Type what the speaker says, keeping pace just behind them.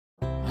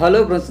Hello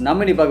friends,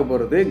 நம்ம இன்னைக்கு பார்க்க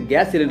போகிறது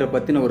கேஸ் சிலிண்டர்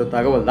பற்றின ஒரு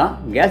தகவல் தான்.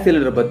 கேஸ்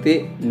சிலிண்டரை பற்றி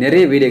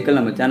நிறைய வீடியோக்கள்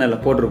நம்ம சேனலில்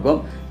போட்டிருக்கோம்.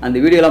 அந்த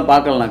வீடியோலாம்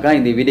பார்க்கலனாக்கா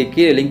இந்த வீடியோ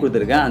கீழே லிங்க்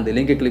கொடுத்துருக்கேன், அந்த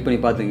லிங்கை கிளிக் பண்ணி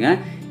பார்த்துங்க.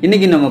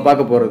 இன்றைக்கி நம்ம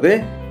பார்க்க போகிறது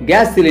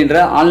கேஸ்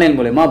சிலிண்டரை ஆன்லைன்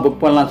மூலமா புக்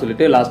பண்ணலாம்னு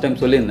சொல்லிட்டு லாஸ்ட் டைம்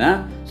சொல்லியிருந்தேன்.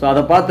 ஸோ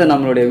அதை பார்த்து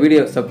நம்மளுடைய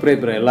வீடியோ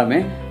சப்ஸ்கிரைபர் எல்லாமே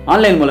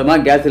ஆன்லைன்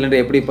மூலமாக கேஸ்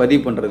சிலிண்டர் எப்படி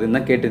பதிவு பண்ணுறதுன்னு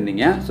தான்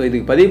கேட்டிருந்தீங்க. ஸோ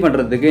இதுக்கு பதிவு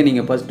பண்ணுறதுக்கு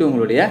நீங்கள் ஃபஸ்ட்டு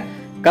உங்களுடைய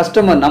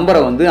கஸ்டமர்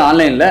நம்பரை வந்து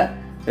ஆன்லைனில்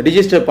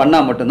ரிஜிஸ்டர்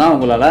பண்ணால் மட்டும்தான்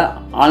உங்களால்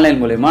ஆன்லைன்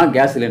மூலமா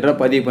கேஸ் சிலிண்டரை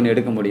பதிவு பண்ணி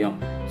எடுக்க முடியும்.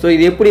 ஸோ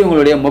இது எப்படி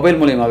உங்களுடைய மொபைல்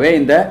மூலமாகவே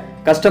இந்த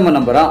கஸ்டமர்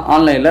நம்பரை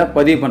ஆன்லைனில்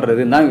பதிவு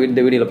பண்ணுறதுன்னு தான் இந்த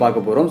வீடியோவில்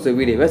பார்க்க போகிறோம். ஸோ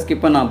வீடியோவை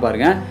ஸ்கிப் பண்ணாமல்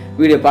பாருங்கள்.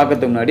 வீடியோ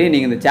பார்க்கறதுக்கு முன்னாடி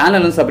நீங்கள் இந்த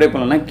சேனலும் சப்ஸ்கிரைப்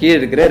பண்ணலாம், கீழே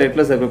இருக்கிற ரெட்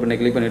கலர் சப்ஸ்கிரைப் பண்ணி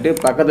கிளிக் பண்ணிவிட்டு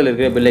பக்கத்தில்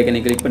இருக்கிற பெல்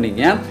ஐக்கனை கிளிக்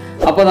பண்ணிங்க.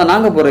 அப்போ தான்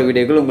நாங்கள் போகிற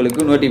வீடியோக்கள்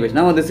உங்களுக்கு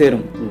நோட்டிஃபிகேஷனாக வந்து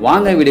சேரும்.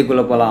 வாங்க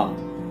வீடியோக்குள்ளே போகலாம்.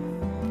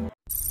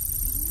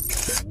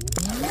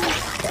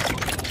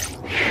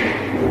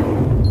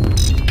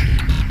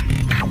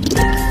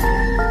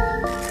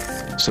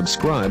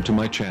 Subscribe to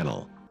my channel.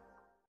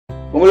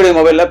 உங்களுடைய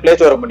மொபைலில் ப்ளே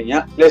ஸ்டோர் ஓப்பன் பண்ணீங்க.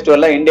 ப்ளே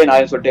ஸ்டோரில் இந்தியன்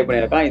ஆயில் சொல்லிட்டு டைப்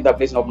பண்ணியிருக்கேன். இந்த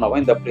அப்ளிகேஷன் ஓப்பன் ஆகும்.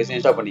 இந்த அப்ளிகேஷன்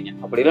இன்ஸ்டால் பண்ணீங்க.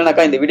 அப்படி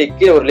இல்லைனாக்கா இந்த வீடியோ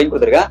கீழே ஒரு லிங்க்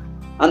கொடுத்துருக்கேன்,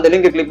 அந்த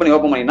லிங்க் கிளிக் பண்ணி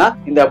ஓப்பன் பண்ணிங்கன்னா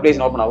இந்த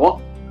அப்ளிகேஷன் ஓப்பன் ஆகும்.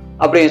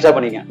 அப்படியே இன்ஸ்டால்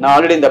பண்ணீங்க. நான்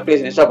ஆல்ரெடி இந்த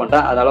அப்ளிகேஷன் இன்ஸ்டால்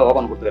பண்ணிட்டேன், அதனால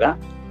ஓப்பன் கொடுத்துக்கிறேன்.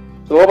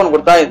 ஸோ ஓப்பன்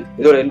கொடுத்தா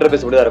இதோட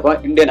இன்டர்ஃபேஸ் இப்படி தான் இருக்கும்.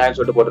 இந்தியன் ஆயில்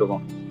சொல்லிட்டு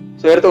போட்டிருக்கும்.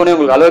 ஸோ எடுத்த உடனே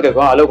உங்களுக்கு அளவு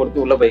கேட்கும், அளவு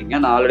கொடுத்து உள்ள போய்ங்க.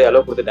 நான் ஆல்ரெடி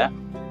அளவு கொடுத்துட்டேன்.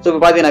 ஸோ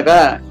இப்போ பார்த்தீங்கன்னாக்கா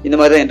இந்த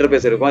மாதிரி தான்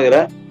இன்டர்ஃபேஸ் இருக்கும்.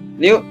 இதில்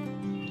நியூ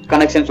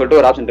கனெக்ஷன் சொல்லிட்டு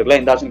ஒரு ஆப்ஷன் இருக்குல்ல,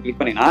 இந்த ஆப்ஷன் கிளிக்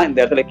பண்ணினா இந்த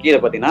இடத்துல கீழே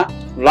பார்த்தீங்கன்னா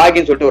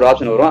லாகின் சொல்லிட்டு ஒரு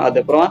ஆப்ஷன் வரும்.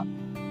 அதுக்கப்புறம்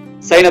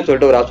சைன் அப்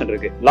சொல்லிட்டு ஒரு ஆப்ஷன்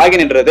இருக்கு.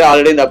 லாகின்ன்றது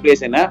ஆல்ரெடி இந்த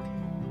அப்ளிகேஷனை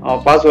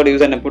பாஸ்வேர்டு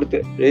யூசர் நேம் கொடுத்து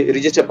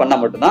ரிஜிஸ்டர் பண்ணா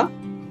மட்டும்தான்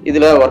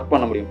இதுல ஒர்க்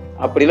பண்ண முடியும்.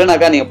 அப்படி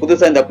இல்லைனாக்கா நீங்க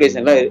புதுசா இந்த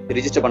அப்ளிகேஷன்ல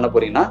ரிஜிஸ்டர் பண்ண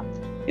போறீங்கன்னா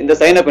இந்த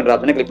சைன் அப் என்ற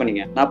ஆப்ஷனை கிளிக்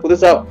பண்ணீங்க. நான்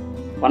புதுசா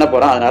பண்ண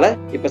போறேன், அதனால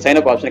இப்ப சைன்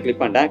அப் ஆப்ஷனை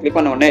கிளிக் பண்ணிட்டேன். கிளிக்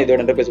பண்ண உடனே இதோட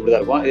இன்டர்ஃபேஸ் இப்படி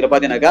தான் இருக்கும். இதுல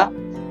பாத்தீங்கன்னாக்கா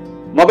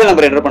மொபைல்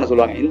நம்பர் என்டர் பண்ண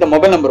சொல்லுவாங்க. இந்த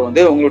மொபைல் நம்பர்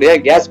வந்து உங்களுடைய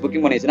கேஸ்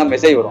புக்கிங் பண்ணிச்சுன்னா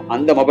மெசேஜ் வரும்.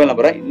 அந்த மொபைல்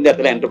நம்பரை இந்த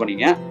இடத்துல என்டர்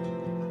பண்ணீங்க.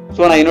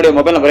 ஸோ நான் என்னுடைய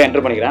மொபைல் நம்பரை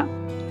என்டர் பண்ணிக்கிறேன்.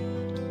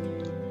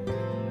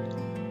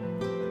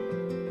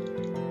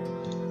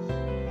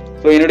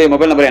 ஸோ என்னுடைய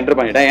மொபைல் நம்பரை என்டர்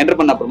பண்ணிட்டேன். என்டர்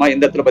பண்ண அப்புறமா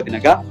இந்த இடத்துல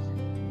பார்த்தீங்கன்னாக்கா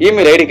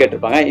இமெயில் ஐடி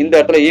கேட்டிருப்பாங்க. இந்த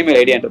இடத்துல இமெயில்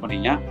ஐடி என்டர்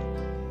பண்ணீங்க.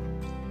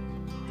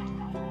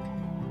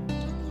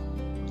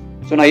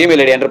 ஸோ நான்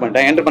இமெயில் ஐடி என்டர்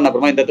பண்ணிட்டேன். என்டர் பண்ண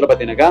அப்புறமா இந்த இடத்துல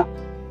பார்த்தீங்கன்னாக்கா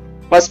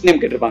ஃபர்ஸ்ட்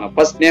நேம் கேட்டிருப்பாங்க.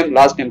 ஃபர்ஸ்ட் நேம்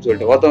லாஸ்ட் நேம்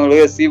சொல்லிட்டு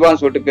ஒருத்தவங்களுக்கு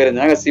சிவான்னு சொல்லிட்டு பேர்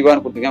இருந்தாங்க,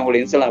 சிவான்னு கொடுத்துங்க.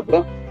 உங்களுக்கு இன்ஸ்டால் கூட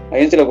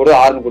இன்ஸ்டால் கூட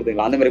ஆர்னு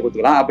கொடுத்துக்கலாம், அந்த மாதிரி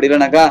கொடுத்துக்கலாம். அப்படி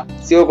இல்லைனாக்கா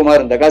சிவகுமார்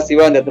இருந்தாக்கா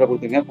சிவா இந்த இடத்துல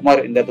கொடுத்துங்க,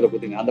 குமார் இந்த இடத்துல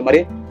கொடுத்துங்க, அந்த மாதிரி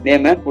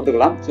நேம்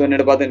கொடுத்துக்கலாம். ஸோ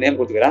என்னோட பார்த்து நேம்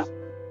கொடுத்துக்கிறேன்.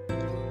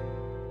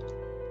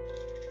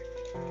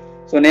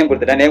 ஸோ நேம்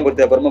கொடுத்துட்டேன். நேம்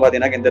கொடுத்த அப்புறமா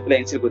பார்த்தீங்கன்னா இந்த இடத்துல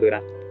இன்சில்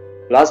கொடுத்துக்கிறேன்.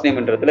 லாஸ்ட் நேம்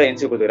என்ற இடத்துல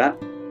இன்சில் கொடுத்துக்கிறேன்.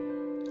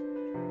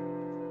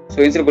 ஸோ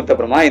இன்சில் கொடுத்த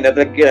அப்புறமா இந்த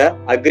இடத்துல கீழே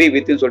அக்ரி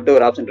வித்னு சொல்லிட்டு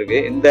ஒரு ஆப்ஷன்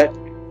இருக்கு. இந்த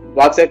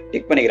பாக்ஸை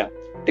டிக் பண்ணிக்கிறேன்.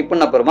 டிக்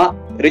பண்ண அப்புறமா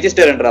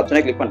ரிஜிஸ்டர் என்ற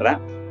ஆப்ஷனை கிளிக் பண்றேன்.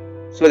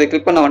 ஸோ இதை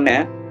கிளிக் பண்ண உடனே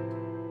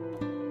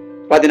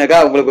பார்த்தீங்கன்னாக்கா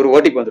உங்களுக்கு ஒரு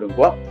ஓடிபி வந்துடும்.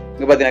 இப்போ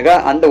இங்க பார்த்தீங்கன்னாக்கா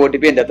அந்த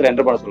ஓடிபி இந்த இடத்துல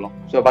என்டர் பண்ண சொல்லும்.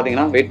 ஸோ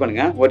பார்த்தீங்கன்னா வெயிட்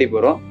பண்ணுங்க, ஓடிபி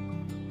வரும்.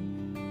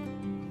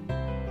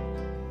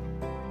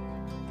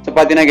 ஸோ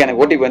பார்த்தீங்கன்னா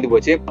எனக்கு ஓடிபி வந்து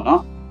போச்சு.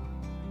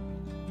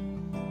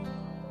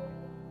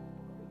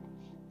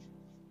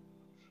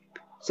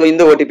 ஸோ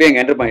இந்த ஓடிபி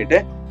இங்கே என்டர் பண்ணிட்டு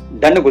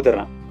டன்னு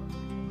கொடுத்துட்றேன்.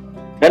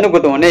 டன்னு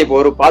கொடுத்த உடனே இப்போ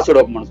ஒரு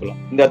பாஸ்வேர்டு ஓப்பன் பண்ண சொல்லும்.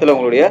 இந்த இடத்துல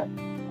உங்களுடைய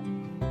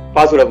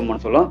பாஸ்வேர்டு ஓப்பன்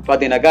பண்ண சொல்லும்.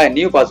 பார்த்தீங்கன்னாக்கா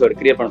நியூ பாஸ்வேர்டு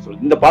கிரியேட் பண்ண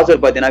சொல்லும். இந்த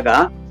பாஸ்வேர்டு பார்த்தீங்கன்னாக்கா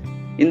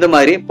இந்த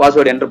மாதிரி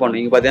பாஸ்வேர்டு என்டர்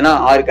பண்ணணும். இங்கே பார்த்தீங்கன்னா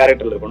 6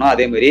 கேரக்டர் இருக்கணும்.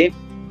 அதே மாதிரி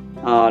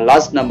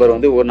லாஸ்ட் நம்பர்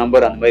வந்து ஒரு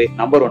நம்பர், அந்த மாதிரி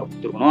நம்பர் ஒன்று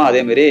கொடுத்துருக்கணும்.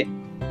 அதே மாதிரி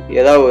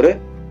ஏதாவது ஒரு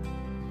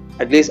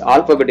அட்லீஸ்ட்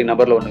ஆல்பபெட்டிக்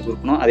நம்பர்ல ஒன்று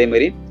கொடுக்கணும். அதே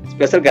மாதிரி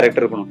ஸ்பெஷல்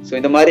கேரக்டர் இருக்கணும். ஸோ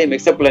இந்த மாதிரி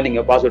மிக்ஸ்அப்ல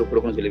நீங்க பாஸ்வேர்டு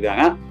கொடுக்கணும்னு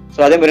சொல்லியிருக்காங்க.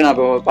 ஸோ அதே மாதிரி நான்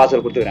இப்போ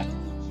பாஸ்வேர்டு கொடுத்துக்கிறேன்.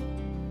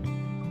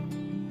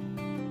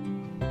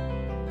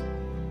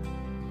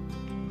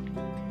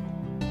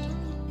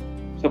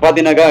 ஸோ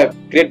பார்த்தீங்கன்னாக்கா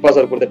கிரியேட்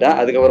பாஸ்வேர்டு கொடுத்துட்டேன்.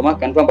 அதுக்கப்புறமா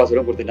கன்ஃபார்ம்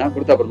பாஸ்வேர்டும் கொடுத்துட்டேன்.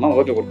 கொடுத்த அப்புறமா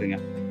ஓகே கொடுத்துங்க.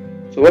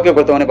 ஸோ ஓகே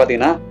கொடுத்த உடனே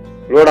பார்த்தீங்கன்னா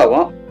லோட்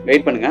ஆகும்.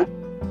 வெயிட் பண்ணுங்க.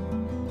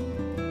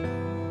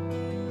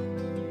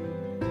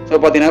 ஸோ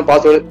பார்த்தீங்கன்னா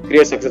பாஸ்வேர்டு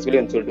கிரியேட் சக்ஸஸ்ஃபுல்லி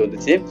சொல்லிட்டு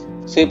வந்துச்சு.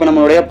 ஸோ இப்போ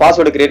நம்மளுடைய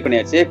பாஸ்வேர்டு கிரியேட்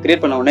பண்ணியாச்சு.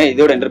 கிரியேட் பண்ண உடனே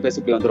இதோட இன்டர்ஃபேஸ்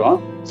இப்படி வந்துடும்.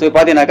 ஸோ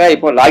பார்த்தீங்கன்னாக்கா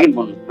இப்போ லாகின்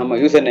பண்ணணும். நம்ம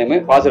யூசர் நேம்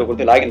பாஸ்வேர்டு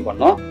கொடுத்து லாகின்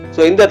பண்ணணும்.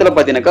 ஸோ இந்த இடத்துல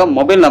பார்த்தீங்கன்னாக்கா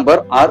மொபைல்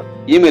நம்பர் ஆர்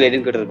இமெயில்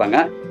ஐடின்னு கேட்டிருப்பாங்க.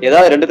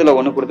 ஏதாவது ரெண்டுத்துல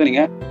ஒன்று கொடுத்து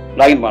நீங்க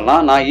லாகின்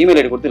பண்ணலாம். நான் இமெயில்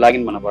ஐடி கொடுத்து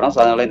லாகின் பண்ண போறேன். ஸோ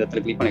அதனால இந்த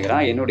இடத்துல கிளிக்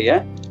பண்ணிக்கிறேன். என்னுடைய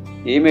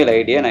இமெயில்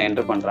ஐடியை நான்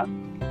என்டர் பண்றேன்.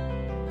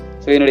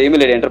 ஸோ என்னுடைய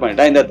இமெயில் ஐடி என்டர்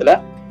பண்ணிட்டேன். இந்த இடத்துல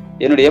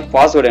என்னுடைய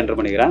பாஸ்வேர்டு என்டர்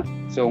பண்ணிக்கிறேன்.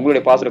 ஸோ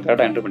உங்களுடைய பாஸ்வேர்டு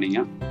கரெக்டாக என்டர்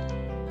பண்ணீங்க.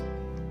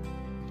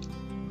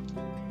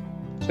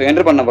 ஸோ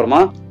என்டர் பண்ண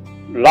அப்புறமா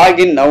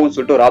லாகின் நவுன்னு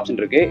சொல்லிட்டு ஒரு ஆப்ஷன்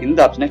இருக்கு. இந்த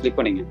ஆப்ஷனை கிளிக்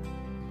பண்ணீங்க.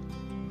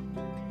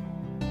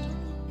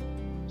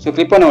 ஸோ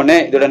கிளிக் பண்ண உடனே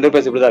இதோட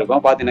இன்டர்ஃபேஸ் இப்படி தான்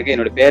இருக்கும். பார்த்தீங்கன்னாக்கா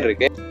என்னோட பேர்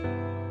இருக்கு.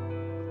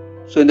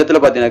 ஸோ இந்த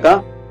இடத்துல பார்த்தீங்கன்னாக்கா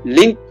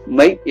லிங்க்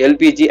மை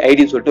எல்பிஜி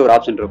ஐடின்னு சொல்லிட்டு ஒரு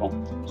ஆப்ஷன் இருக்கும்.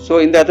 ஸோ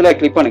இந்த இடத்துல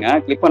கிளிக் பண்ணுங்க.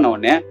 கிளிக் பண்ண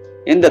உடனே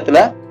இந்த இடத்துல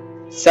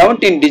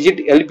 17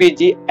 டிஜிட்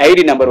எல்பிஜி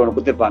ஐடி நம்பர் ஒன்று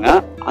கொடுத்துருப்பாங்க.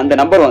 அந்த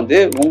நம்பர் வந்து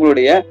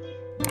உங்களுடைய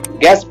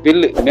கேஸ்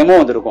பில் மெமோ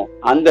வந்துருக்கும்.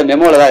 அந்த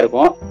மெமோல தான்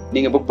இருக்கும்.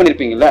 நீங்க புக்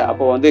பண்ணிருப்பீங்கல்ல,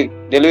 அப்போ வந்து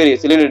டெலிவரி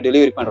சிலிண்டர்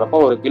டெலிவரி பண்றப்போ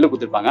ஒரு பில்லு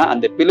கொடுத்துருப்பாங்க.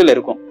 அந்த பில்லுல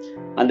இருக்கும்.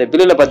 அந்த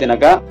பில்லுல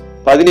பாத்தீங்கன்னாக்கா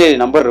 17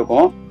 நம்பர்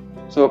இருக்கும்.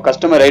 ஸோ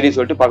கஸ்டமர் ஐடின்னு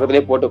சொல்லிட்டு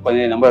பக்கத்துலேயே போட்டு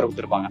 17 நம்பர்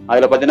கொடுத்துருப்பாங்க.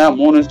 அதுல பாத்தீங்கன்னா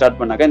 3 ஸ்டார்ட்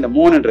பண்ணாக்கா இந்த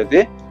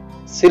 3ன்றது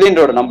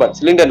சிலிண்டரோட நம்பர்.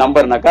 சிலிண்டர்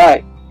நம்பர்னாக்கா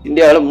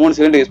இந்தியாவில் 3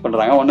 சிலிண்டர் யூஸ்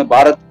பண்றாங்க. ஒன்று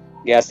பாரத்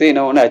கேஸ்,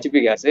 இன்னொன்று HP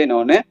கேஸ்,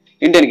 இன்னொன்று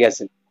இந்தியன்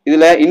கேஸ்.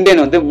 இதுல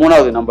இந்தியன் வந்து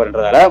 3வது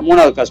நம்பர்ன்றதால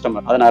 3வது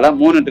கஸ்டமர், அதனால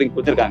 3 ட்ரிங்க்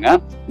கொடுத்துருக்காங்க.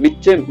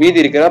 மீதி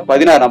இருக்கிற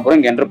 16 நம்பரும்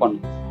இங்க என்டர்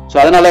பண்ணணும். ஸோ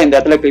அதனால இந்த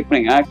இடத்துல கிளிக்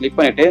பண்ணுங்க. கிளிக்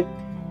பண்ணிட்டு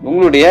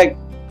உங்களுடைய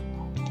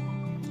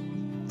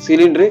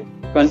சிலிண்டர்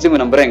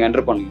கன்சியூமர் நம்பரை இங்க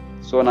என்டர் பண்ணுங்க.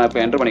 ஸோ நான் இப்போ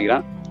என்டர்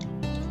பண்ணிக்கிறேன்.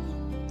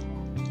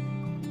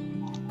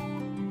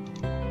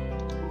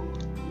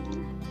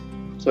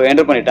 ஸோ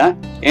என்டர் பண்ணிட்டேன்.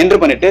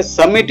 என்டர் பண்ணிட்டு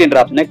சப்மிட் என்ற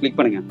ஆப்ஷனை கிளிக்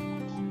பண்ணுங்க.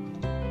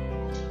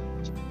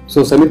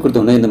 ஸோ சப்மிட்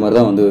கொடுத்தோன்னே இந்த மாதிரி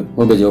தான் வந்து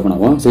ஹோம் பேஜ் ஓப்பன்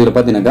ஆகும். ஸோ இதில்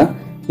பார்த்தீங்கன்னாக்கா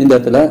இந்த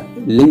இடத்துல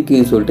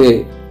லிங்க்னு சொல்லிட்டு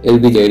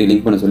LPG ID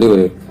லிங்க் பண்ண சொல்லி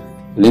ஒரு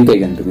லிங்க்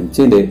ஐக்கான்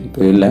இருந்துச்சு. இது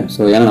இப்போ இல்லை.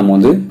 ஸோ ஏன்னா நம்ம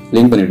வந்து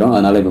லிங்க் பண்ணிட்டோம்,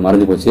 அதனால இப்போ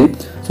மறைஞ்சு போச்சு.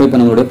 ஸோ இப்போ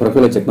நம்மளுடைய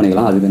ப்ரொஃபைலை செக்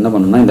பண்ணிக்கலாம். அதுக்கு என்ன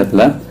பண்ணணும்னா இந்த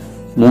இடத்துல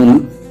 3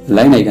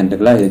 லைன் ஐக்கான்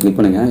இருக்குல்ல, இது கிளிக்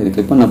பண்ணுங்க. இது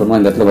கிளிக் பண்ண அப்புறமா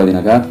இந்த இடத்துல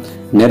பார்த்தீங்கன்னாக்கா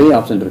நிறைய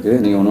ஆப்ஷன் இருக்குது.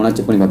 நீங்கள் ஒன்று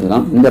செக் பண்ணி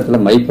பார்த்துக்கலாம். இந்த இடத்துல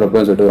மை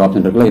ப்ரொஃபைல் சொல்லிட்டு ஒரு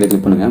ஆப்ஷன் இருக்குல்ல, இதை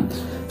கிளிக் பண்ணுங்க.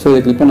 ஸோ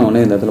இதை கிளிக் பண்ண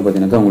உடனே இந்த இடத்துல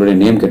பார்த்தீங்கன்னாக்கா உங்களுடைய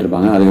நேம்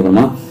கேட்டிருப்பாங்க.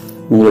 அதுக்கப்புறமா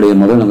உங்களுடைய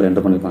மொபைல் நம்பர்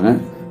என்டர் பண்ணியிருப்பாங்க.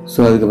 ஸோ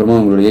அதுக்கப்புறமா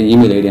உங்களுடைய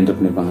இமெயில் ஐடி என்டர்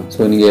பண்ணியிருப்பாங்க. ஸோ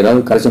நீங்கள்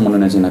ஏதாவது கரெக்ஷன்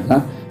பண்ணணும்னு நினச்சிங்கனாக்கா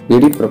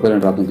எடிட் ப்ரொஃபைல்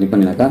என்ற ஆப்ஷன் கிளிக்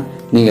பண்ணினாக்கா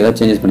நீங்கள் ஏதாவது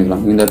சேஞ்சஸ்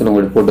பண்ணிக்கலாம். இந்த இடத்துல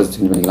உங்களுடைய ஃபோட்டோஸ்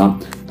சேஞ்ச் பண்ணிக்கலாம்.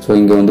 ஸோ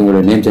இங்கே வந்து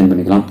உங்களுடைய நேம் சேஞ்ச்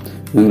பண்ணிக்கலாம்.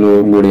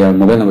 உங்களுடைய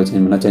மொபைல் நம்பர்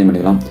சேஞ்ச் பண்ணால் சேஞ்ச்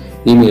பண்ணிக்கலாம்.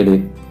 இமெயில் ஐடி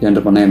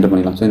என்டர் பண்ணால் என்டர்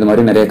பண்ணிக்கலாம். ஸோ இந்த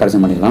மாதிரி நிறைய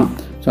கரெக்ஷன் பண்ணிக்கலாம்.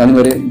 ஸோ அதே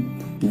மாதிரி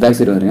பேக்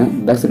சைடு வந்துருங்க.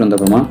 பேக் சைடு வந்த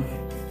அப்புறமா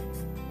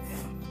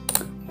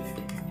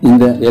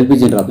இந்த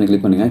LPG என்ற ஆப்ஷன்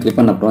கிளிக் பண்ணுங்க. கிளிக்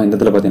பண்ண அப்புறம் இந்த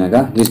இடத்துல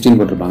பார்த்தீங்கன்னாக்கா ஹிஸ்ட்ரின்னு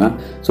போட்டிருப்பாங்க.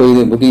 ஸோ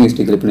இது புக்கிங்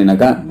ஹிஸ்ட்ரி கிளிக்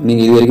பண்ணினாக்கா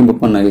நீங்கள் இது வரைக்கும்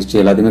புக் பண்ண ஹிஸ்ட்ரி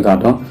எல்லாத்தையுமே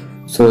காட்டும்.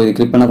 ஸோ இது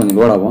கிளிக் பண்ணால் கொஞ்சம்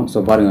லோட் ஆகும். ஸோ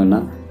பாருங்கள், என்ன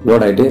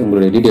லோட் ஆகிட்டு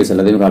உங்களுடைய டீட்டெயில்ஸ்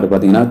எல்லாத்தையுமே காட்டு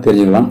பார்த்தீங்கன்னா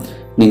தெரிஞ்சுக்கலாம்.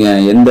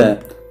 நீங்கள் எந்த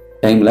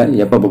டைமில்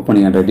எப்போ புக்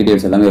பண்ணீங்கன்ற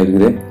டீட்டெயில்ஸ் எல்லாமே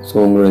இருக்குது. ஸோ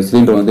உங்களுடைய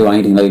சிலிண்டர் வந்து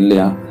வாங்கிட்டீங்களா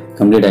இல்லையா,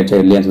 கம்ப்ளீட் ஆகிடுச்சா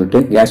இல்லையான்னு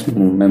சொல்லிட்டு கேஸ்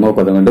மெமோ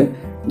கொண்டு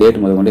டேட்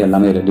கொண்டு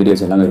எல்லாமே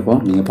டீட்டெயில்ஸ் எல்லாமே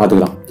இருக்கும். நீங்கள்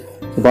பார்த்துக்கலாம்.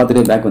 ஸோ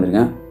பார்த்துட்டு பேக்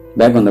வந்துருங்க.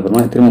 பேக் வந்த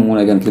அப்புறமா திரும்ப 3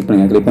 ஐக்கான் கிளிக்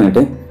பண்ணுங்க. கிளிக்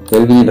பண்ணிட்டு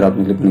LPG என்ற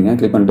ஆப்ஷன் கிளிக் பண்ணுங்க.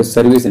 கிளிக் பண்ணிட்டு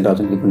சர்வீஸ் என்ற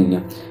ஆப்ஷன் கிளிக் பண்ணிங்க.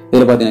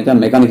 இதில் பார்த்தீங்கன்னா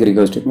மெக்கானிக்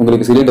ரிக்வெஸ்ட்,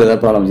 உங்களுக்கு சிலிண்டர்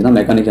ஏதாவது ப்ராப்ளம் இருந்துச்சுன்னா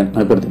மெக்கானிக்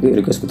அனுப்புறதுக்கு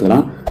ரிக்வெஸ்ட்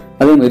கொடுத்துக்கலாம்.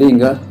 அதேமாதிரி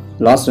இங்கே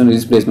லாஸ்ட் அண்ட்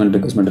ரீப்ளேஸ்மெண்ட்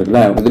ரிக்வெஸ்ட்மெண்ட் இருக்குல்ல,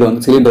 இதில்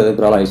வந்து சிலிண்டர் ஏதாவது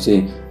ப்ராப்ளம் ஆயிடுச்சு,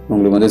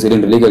 உங்களுக்கு வந்து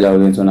சிலிண்டர் லீக்கேஜ்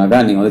ஆகுதுன்னு சொன்னாக்கா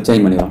நீங்கள் வந்து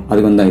சேஞ்ச் பண்ணிக்கலாம்.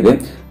 அதுக்கு வந்து இது.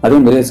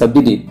 அதேமாதிரி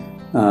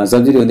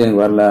சப்சிடி வந்து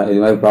எனக்கு வரல, இது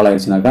மாதிரி ப்ராப்ளம்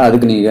ஆயிடுச்சுனாக்கா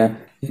அதுக்கு நீங்கள்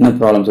என்ன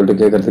ப்ராப்ளம் சொல்லிட்டு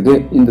கேட்கறதுக்கு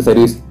இந்த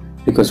சர்வீஸ்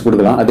ரிக்வெஸ்ட்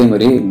கொடுக்கலாம்.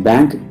 அதேமாதிரி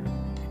பேங்க்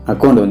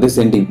அக்கௌண்ட் வந்து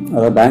சென்டிங்,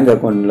 அதாவது பேங்க்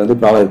அக்கௌண்ட்டில் வந்து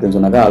ப்ராப்ளம் இருக்குன்னு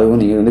சொன்னாக்கா அதுவும்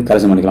நீங்கள் வந்து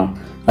கரெக்ஷன் பண்ணிக்கலாம்.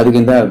 அதுக்கு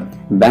இந்த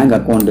பேங்க்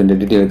அக்கௌண்ட்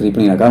டீட்டெயில் கிளிக்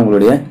பண்ணிங்கனாக்கா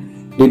உங்களுடைய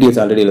டீட்டெயில்ஸ்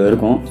ஆல்ரெடி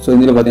இருக்கும். ஸோ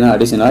இதில் பார்த்தீங்கன்னா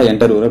அடிஷனலாக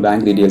என்டர் ஒரு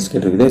பேங்க் டீட்டெயில்ஸ்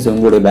கேட்டிருக்குது. ஸோ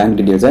உங்களுடைய பேங்க்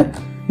டீட்டெயில்ஸை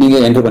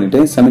நீங்கள் என்டர் பண்ணிவிட்டு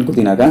சப்மிட்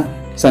கொடுத்தீங்கன்னாக்கா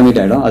சப்மிட்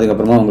ஆகிடும்.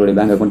 அதுக்கப்புறமா உங்களுடைய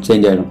பேங்க் அக்கௌண்ட்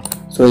சேஞ்ச் ஆகிடும்.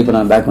 ஸோ இப்போ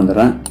நான் பேக்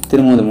வந்துடுறேன்.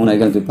 திரும்ப இந்த 3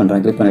 ஐக்கான் கிளிக்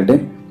பண்ணுறேன். கிளிக் பண்ணிவிட்டு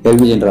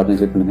LPG என்ற ஆப்ஷன்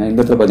கிளிக் பண்ணுங்கள். இந்த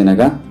இடத்துல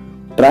பார்த்தீங்கன்னாக்கா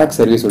ட்ராக்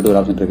சர்வீஸ் சொல்லிட்டு ஒரு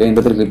ஆப்ஷன் இருக்குது. இந்த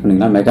இடத்துல கிளிக்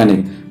பண்ணிங்கன்னா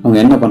மெக்கானிக் அவங்க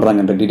என்ன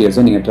பண்ணுறாங்கன்ற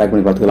டீட்டெயில்ஸை நீங்கள் ட்ராக்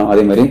பண்ணி பார்த்துக்கலாம்.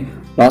 அதேமாதிரி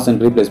லாஸ்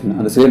அண்ட் ரீப்ளேஸ்மெண்ட்,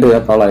 அந்த சிலிண்டர்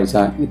ஏதாவது ப்ராப்ளம்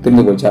ஆகிடுச்சா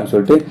திரும்பி போச்சா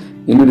சொல்லிட்டு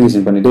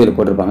இன்வெஸ்டிகேஷன் பண்ணிட்டு இதில்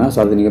போட்டிருப்பாங்க. ஸோ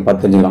அதை நீங்கள்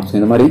பார்த்து தெரிஞ்சுக்கலாம். ஸோ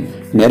இந்த மாதிரி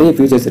நிறைய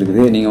ஃபீச்சர்ஸ்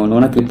இருக்குது. நீங்கள்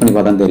ஒன்று கிளிக் பண்ணி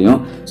பார்த்தா தெரியும்.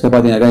 ஸோ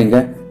பார்த்தீங்கன்னாக்கா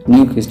இங்கே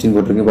நியூ ஹிஸ்ட்ரின்னு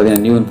போட்டிருக்கு.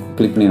 பார்த்தீங்கன்னா நியூ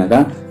கிளிக்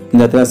பண்ணிங்கனாக்கா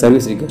இந்த இடத்துல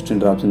சர்வீஸ்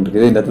ரிக்வெஸ்ட்ன்ற ஆப்ஷன்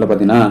இருக்குது. இந்த இடத்துல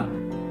பார்த்தீங்கன்னா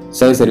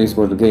சர்வீஸ்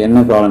போட்டிருக்கு,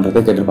 என்ன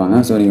ப்ராப்ளம்ன்றதை கேட்டிருப்பாங்க.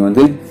 ஸோ நீங்கள்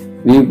வந்து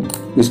வியூ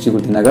ஹிஸ்ட்ரி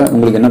கொடுத்தீங்கன்னாக்கா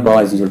உங்களுக்கு என்ன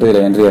ப்ராப்ளம் ஆச்சுன்னு சொல்லிட்டு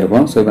இதில் என்ட்ரியாக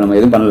இருக்கும். ஸோ இப்போ நம்ம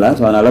எதுவும் பண்ணல.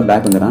 ஸோ அதனால்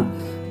பேக் வந்துடுறேன்.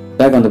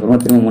 பேக் வந்தப்புறமா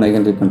திரும்ப 3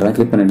 ஐக்கான் கிளிக் பண்ணுறேன்.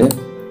 கிளிக் பண்ணிவிட்டு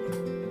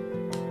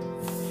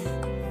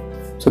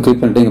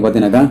இங்கே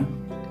பார்த்தீங்கன்னாக்கா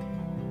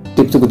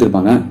டிப்ஸ்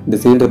கொடுத்துருப்பாங்க. இந்த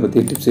சிலிண்டர் பற்றி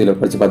டிப்ஸ் இதில்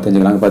படித்து பார்த்து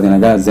தெரிஞ்சுக்கலாம்.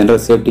 பார்த்தீங்கன்னாக்கா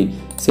ஜென்ரல்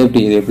சேஃப்டி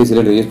இது எப்படி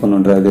சிலிண்டர் யூஸ்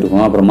பண்ணுன்றது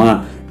இருக்கும். அப்புறமா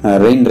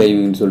ரெயின்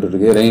டிரைவிங்னு சொல்லிட்டு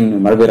இருக்குது. ரெயின்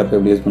மழை பெய்யறப்ப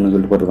எப்படி யூஸ் பண்ணணும்னு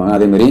சொல்லிட்டு போட்டிருப்பாங்க.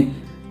 அதேமாதிரி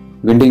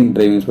விண்டிங்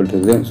டிரைவிங் சொல்லிட்டு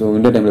இருக்குது. ஸோ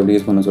விண்டர் டைமில் எப்படி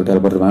யூஸ் பண்ணணும்னு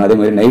சொல்லிட்டு போட்டிருப்பாங்க.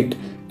 அதேமாதிரி நைட்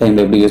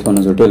டைமில் எப்படி யூஸ்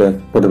பண்ணணும்னு சொல்லிட்டு இதில்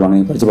போட்டிருப்பாங்க.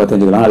 நீங்கள் படித்து பார்த்து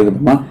தெரிஞ்சுக்கலாம்.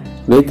 அதுக்கப்புறமா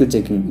வெஹிக்கிள்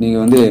செக்கிங்,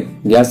 நீங்கள் வந்து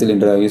கேஸ்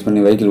சிலிண்டரை யூஸ்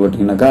பண்ணி வெஹிக்கிள்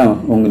ஓட்டிங்கனாக்கா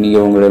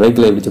நீங்கள் உங்களோட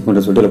வெஹிக்கிளை எப்படி செக்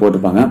பண்ணுறது சொல்லிட்டு இதில்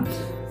போட்டிருப்பாங்க.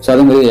 ஸோ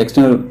அதேமாதிரி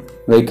எக்ஸ்டர்னல்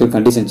வெஹிக்கிள்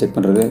கண்டிஷன் செக்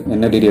பண்ணுறது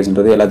என்ன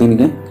டீட்டெயில்ஸ்ன்றது எல்லாத்தையும்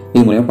நீங்கள்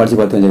இது மூலியமாக படித்து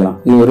பார்த்து தெரிஞ்சுக்கலாம்.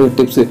 இது ஒரு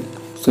டிப்ஸு.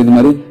 ஸோ இது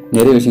மாதிரி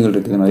நிறைய விஷயங்கள்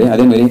இருக்குது. இது மாதிரி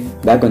அதேமாதிரி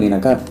பேக்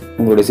வந்தீங்கன்னாக்கா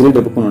உங்களுடைய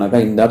சிலிண்டர் புக் பண்ணணுனாக்கா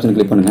இந்த ஆப்ஷன்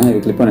கிளிக் பண்ணுங்கள்.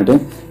 இது கிளிக் பண்ணிவிட்டு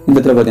இந்த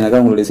இடத்துல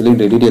பார்த்தீங்கன்னாக்கா உங்களுடைய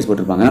சிலிண்டர் டீட்டெயில்ஸ்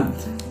போட்டிருப்பாங்க.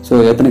 ஸோ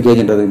எத்தனை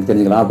கேஜின்றது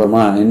தெரிஞ்சுக்கலாம்.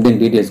 அப்புறமா இந்தியன்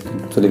டீட்டெயில்ஸ்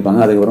சொல்லியிருப்பாங்க.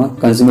 அதுக்கப்புறம்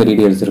கன்சூமர்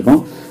டீட்டெயில்ஸ்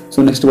இருக்கும்.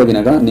 ஸோ நெக்ஸ்ட்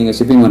பார்த்தீங்கன்னாக்கா நீங்கள்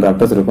ஷிப்பிங் பண்ணுற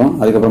அட்ரஸ் இருக்கும்.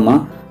 அதுக்கப்புறமா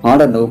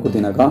ஆர்டர் நோ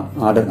கொடுத்தீங்கன்னாக்கா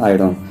ஆர்டர்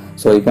ஆகிடும்.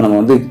 ஸோ இப்போ நம்ம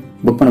வந்து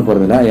புக் பண்ண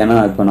போகிறதில்ல, ஏன்னா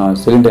இப்போ நான்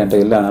சிலிண்டர் என்கிட்ட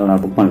இல்லை, அதனால்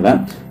நான் புக் பண்ணல.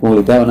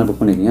 உங்களுக்கு தேவைன்னா புக்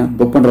பண்ணிக்கிங்க.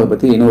 புக் பண்ணுறதை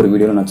பற்றி இன்னொரு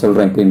வீடியோவில் நான்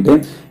சொல்கிறேன் எப்படின்ட்டு.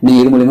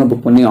 நீங்கள் இது மூலிமா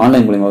புக் பண்ணி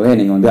ஆன்லைன் மூலியமாகவே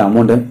நீங்கள் வந்து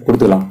அமௌண்ட்டை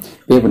கொடுத்துக்கலாம்,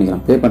 பே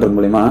பண்ணிக்கலாம். பே பண்ணுறது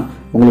மூலிமா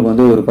உங்களுக்கு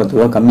வந்து ஒரு 10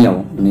 ரூபா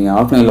கம்மியாகும். நீங்கள்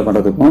ஆஃப்லைனில்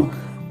பண்ணுறதுக்கும்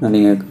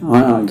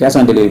நீங்கள் கேஷ்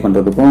ஆன் டெலிவரி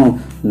பண்ணுறதுக்கும்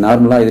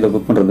நார்மலாக இதில்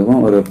புக் பண்ணுறதுக்கும்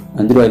ஒரு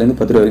 5 ரூபாயிலேருந்து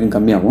 10 ரூபா வரைக்கும்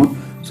கம்மியாகும்.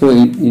 ஸோ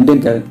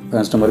இந்தியன்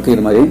கஸ்டமருக்கு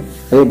இது மாதிரி,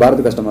 அதே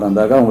பாரத் கஸ்டமர்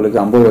இருந்தாக்கா உங்களுக்கு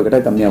 50 ரூபா கிட்ட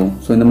கம்மியாகும்.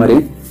 ஸோ இந்த மாதிரி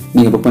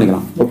நீங்கள் புக்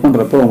பண்ணிக்கலாம். புக்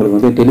பண்ணுறப்போ உங்களுக்கு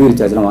வந்து டெலிவரி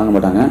சார்ஜ்லாம் வாங்க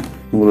மாட்டாங்க.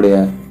 உங்களுடைய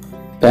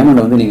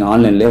பேமெண்ட்டை வந்து நீங்கள்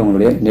ஆன்லைன்லேயே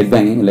உங்களுடைய நெட்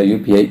பேங்கிங் இல்லை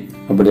UPI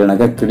அப்படி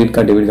இல்லைனாக்கா கிரெடிட்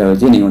கார்டு டெபிட் கார்டு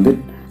வச்சு நீங்கள் வந்து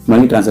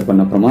மணி ட்ரான்ஸ்ஃபர்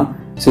பண்ண அப்புறமா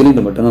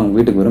சிலிண்டர் மட்டும் தான் உங்கள்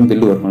வீட்டுக்கு வரும்,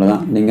 பில்லு வரும்.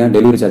 அவ்வளோதான். நீங்கள்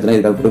டெலிவரி சார்ஜ்லாம்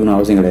இதுக்காக கொடுக்கணும்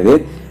அவசியம் கிடையாது.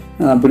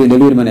 அப்படி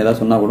டெலிவரி மேன் ஏதாவது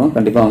சொன்னால் கூட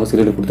கண்டிப்பாக அவங்க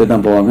சிலிண்டர் கொடுத்துட்டு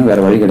தான் போவாங்க,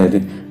 வேறு வழி கிடையாது.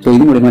 ஸோ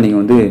இது மூலிமா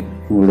நீங்கள் வந்து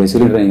உங்களுடைய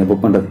சிலிண்டரை நீங்கள்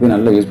புக் பண்ணுறதுக்கு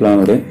நல்ல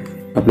யூஸ்ஃபுல்லான ஒரு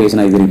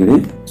அப்ளிகேஷனாக இது இருக்குது.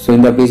 ஸோ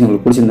இந்த அப்ளிகேஷன்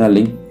உங்களுக்கு பிடிச்சிருந்தா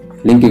லிங்க்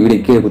லிங்க் வீடியோ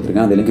கீழே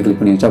கொடுத்துருக்கேன், அந்த லிங்க் கிளிக்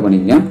பண்ணி இன்ஸ்டால்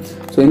பண்ணிக்கங்க.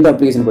 ஸோ இந்த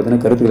அப்ளிகேஷன்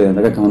பார்த்தீங்கன்னா கருத்துக்களை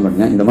இருந்தால் கமெண்ட்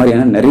பண்ணுங்க. இந்த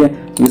மாதிரியான நிறைய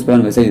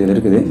யூஸ்ஃபுல்லான மெசேஜ் இதில்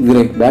இருக்குது.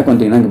 இதில் பேக்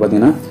வந்துட்டீங்கன்னா இங்கே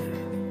பார்த்தீங்கன்னா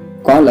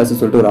கால் அஸ்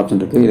சொல்லிட்டு ஒரு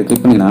ஆப்ஷன் இருக்குது. இதை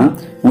கிளிக் பண்ணிங்கன்னா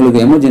உங்களுக்கு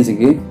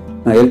எமர்ஜென்சிக்கு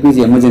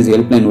எல்பிஜி எமர்ஜென்சி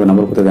ஹெல்ப்லைன் ஒரு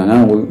நம்பர் கொடுத்துருக்காங்க.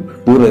 உங்கள்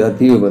ஊரில் ஏதாவது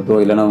தீ விபத்தோ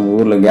இல்லைனா உங்கள்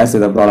ஊரில் கேஸ்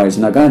ஏதாவது ப்ராப்ளம்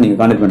ஆயிடுச்சுனாக்கா நீங்கள்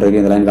கான்டாக்ட் பண்ணுறதுக்கு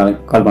இந்த லைன்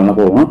கால் பண்ணலாம்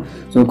போகும்.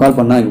 ஸோ கால்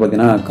பண்ணால் இங்கே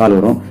பார்த்தீங்கன்னா கால்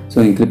வரும். ஸோ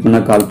நீங்கள் கிளிக்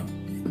பண்ணால் கால்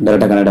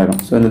டேரெக்டாக கனெக்ட் ஆகும்.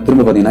 ஸோ இந்த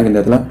திரும்ப பார்த்தீங்கன்னா இந்த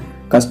இடத்துல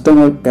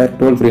customer care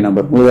toll free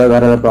number, உங்களுக்கு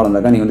வேறு ஏதாவது ப்ராப்ளம்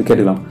இருந்தாக்கா நீங்கள் வந்து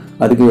கேட்டுக்கலாம்,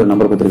 அதுக்கு ஒரு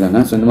நம்பர் கொடுத்துருக்காங்க.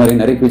 ஸோ இந்த மாதிரி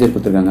நிறைய ஃபீச்சர்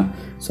கொடுத்துருக்காங்க.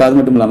 ஸோ அது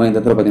மட்டும் இல்லாமல் இந்த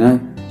இடத்துல பார்த்தீங்கன்னா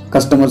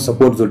கஸ்டமர்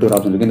சப்போர்ட் சொல்லிட்டு ஒரு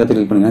ஆப்ஷன் இருக்குது. இந்த இடத்துல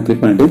கிளிக் பண்ணுங்கள்.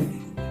 கிளிக் பண்ணிட்டு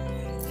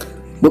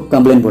புக்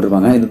கம்ப்ளைண்ட்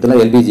போட்டிருப்பாங்க. இந்த இடத்துல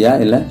எல்பிஜியா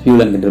இல்லை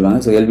ஃபியூலன்னு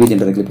கேட்டிருப்பாங்க. ஸோ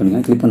எல்பிஜின்றதை கிளிக்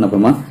பண்ணுங்கள். கிளிக் பண்ண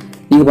அப்புறமா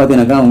நீங்கள்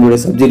பார்த்தீங்கன்னாக்கா உங்களுடைய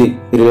சப்சிடி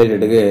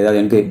ரிலேட்டடுக்கு ஏதாவது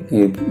எனக்கு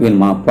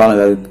வேணுமா, ப்ராப்ளம்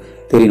ஏதாவது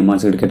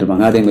தெரியணுமான்னு சொல்லிட்டு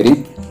கேட்டிருப்பாங்க. அதேமாதிரி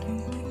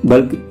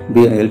பல்க்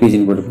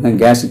எல்பிஜின்னு போட்டிருப்பாங்க.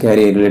 கேஸ்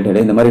கேரி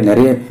ரிலேட்டடு இந்த மாதிரி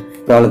நிறைய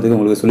ப்ராப்ளத்துக்கு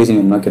உங்களுக்கு சொல்யூஷன்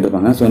வேணுமா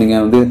கேட்டிருப்பாங்க. ஸோ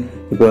நீங்கள் வந்து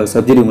இப்போ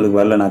சப்சிடி உங்களுக்கு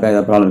வரலனாக்கா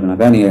ஏதாவது ப்ராப்ளம்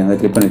இருக்குனாக்கா நீங்கள் அதை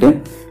கிளிக் பண்ணிவிட்டு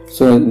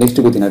ஸோ நெக்ஸ்ட்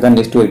கொடுத்தீங்கன்னாக்கா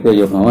நெக்ஸ்ட் ஒரு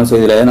பேஜ் ஓப்பன் ஆகும். ஸோ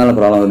இதில் எதனால்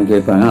ப்ராப்ளம் வருதுன்னு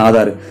கேட்பாங்க.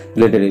 ஆதார்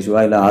ரிலேட்டட்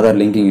இஷ்யூவா இல்லை ஆதார்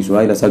லிங்கிங்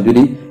இஷ்யூவா இல்லை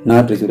சப்சிடி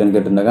நாட் ரிசீவ்டுன்னு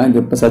கேட்டிருந்தாக்கா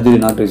இப்போ சப்சிடி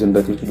நாட்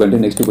ரிசீவ்டு கிளிக்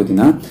பண்ணிட்டு நெக்ஸ்ட்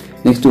கொடுத்தீங்கன்னா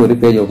நெக்ஸ்ட் ஒரு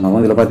பேஜ் ஓப்பன்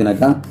ஆகும். இதில்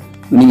பார்த்தீங்கன்னாக்கா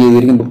நீங்கள் இது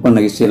வரைக்கும் புக்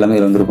பண்ண ஹிஸ்ட்ரி எல்லாமே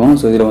இதில் வந்திருக்கும்.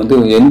 ஸோ இதில் வந்து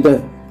எந்த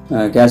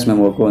கேஷ்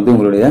மெமோவுக்கு வந்து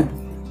உங்களுடைய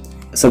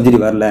சப்சிடி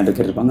வரல என்று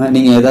கேட்டிருப்பாங்க.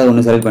 நீங்கள் ஏதாவது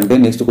ஒன்று செலக்ட் பண்ணிட்டு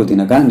நெக்ஸ்ட்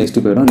கொடுத்தீங்கன்னாக்கா நெக்ஸ்ட்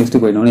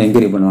போய்ட்டோன்னு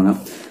என்கொயரி பண்ணுவாங்க.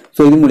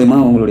 ஸோ இது மூலிமா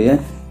உங்களுடைய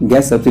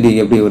கேஸ் சப்சிடி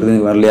எப்படி வருது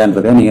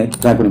வரலையான்றதை நீங்கள்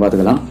ட்ராக் பண்ணி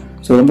பார்த்துக்கலாம்.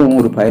 ஸோ ரொம்பவும்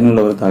ஒரு பயனுள்ள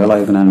ஒரு தகவலாக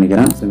இருக்குன்னு நான்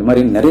நினைக்கிறேன். ஸோ இந்த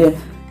மாதிரி நிறைய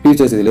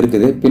ஃபீச்சர்ஸ் இதில்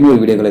இருக்குது. பின்னொரு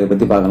வீடியோக்களை இதை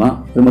பற்றி பார்க்கலாம்.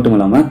 அது மட்டும்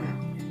இல்லாமல்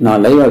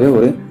நான் லைவாகவே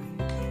ஒரு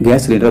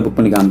கேஸ் சிலிண்டரை புக்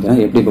பண்ணி காமிக்கிறேன்,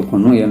 எப்படி புக்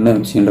பண்ணணும் என்ன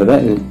விஷயன்றதை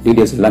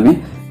டீட்டெயில்ஸ் எல்லாமே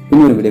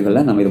இன்னொரு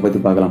வீடியோக்களில் நம்ம இதை பற்றி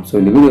பார்க்கலாம். ஸோ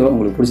இந்த வீடியோ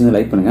உங்களுக்கு பிடிச்சிருந்தா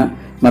லைக் பண்ணுங்கள்,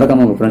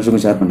 மறக்காமல் உங்கள்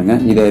ஃப்ரெண்ட்ஸுக்கும் ஷேர்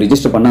பண்ணுங்கள். இதை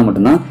ரிஜிஸ்டர் பண்ணால்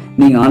மட்டும்தான்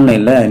நீங்கள்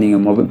ஆன்லைனில்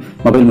நீங்கள்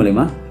மொபைல்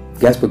மூலிமா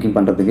கேஸ் புக்கிங்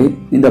பண்ணுறதுக்கு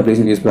இந்த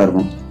அப்ளிகேஷன் யூஸ்ஃபுல்லாக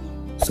இருக்கும்.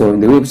 ஸோ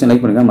இந்த வீடியோ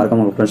லைக் பண்ணுங்கள்,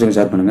 மறக்காமல் உங்கள் ஃப்ரெண்ட்ஸுக்கும்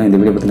ஷேர் பண்ணுங்கள். இந்த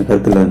வீடியோ பற்றின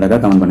கருத்துக்கள்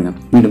இருந்தால் கமெண்ட் பண்ணுங்கள்.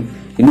 மீண்டும்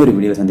இன்னொரு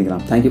வீடியோவில்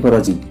சந்திக்கலாம். தேங்க்யூ ஃபார்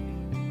வாட்சிங்.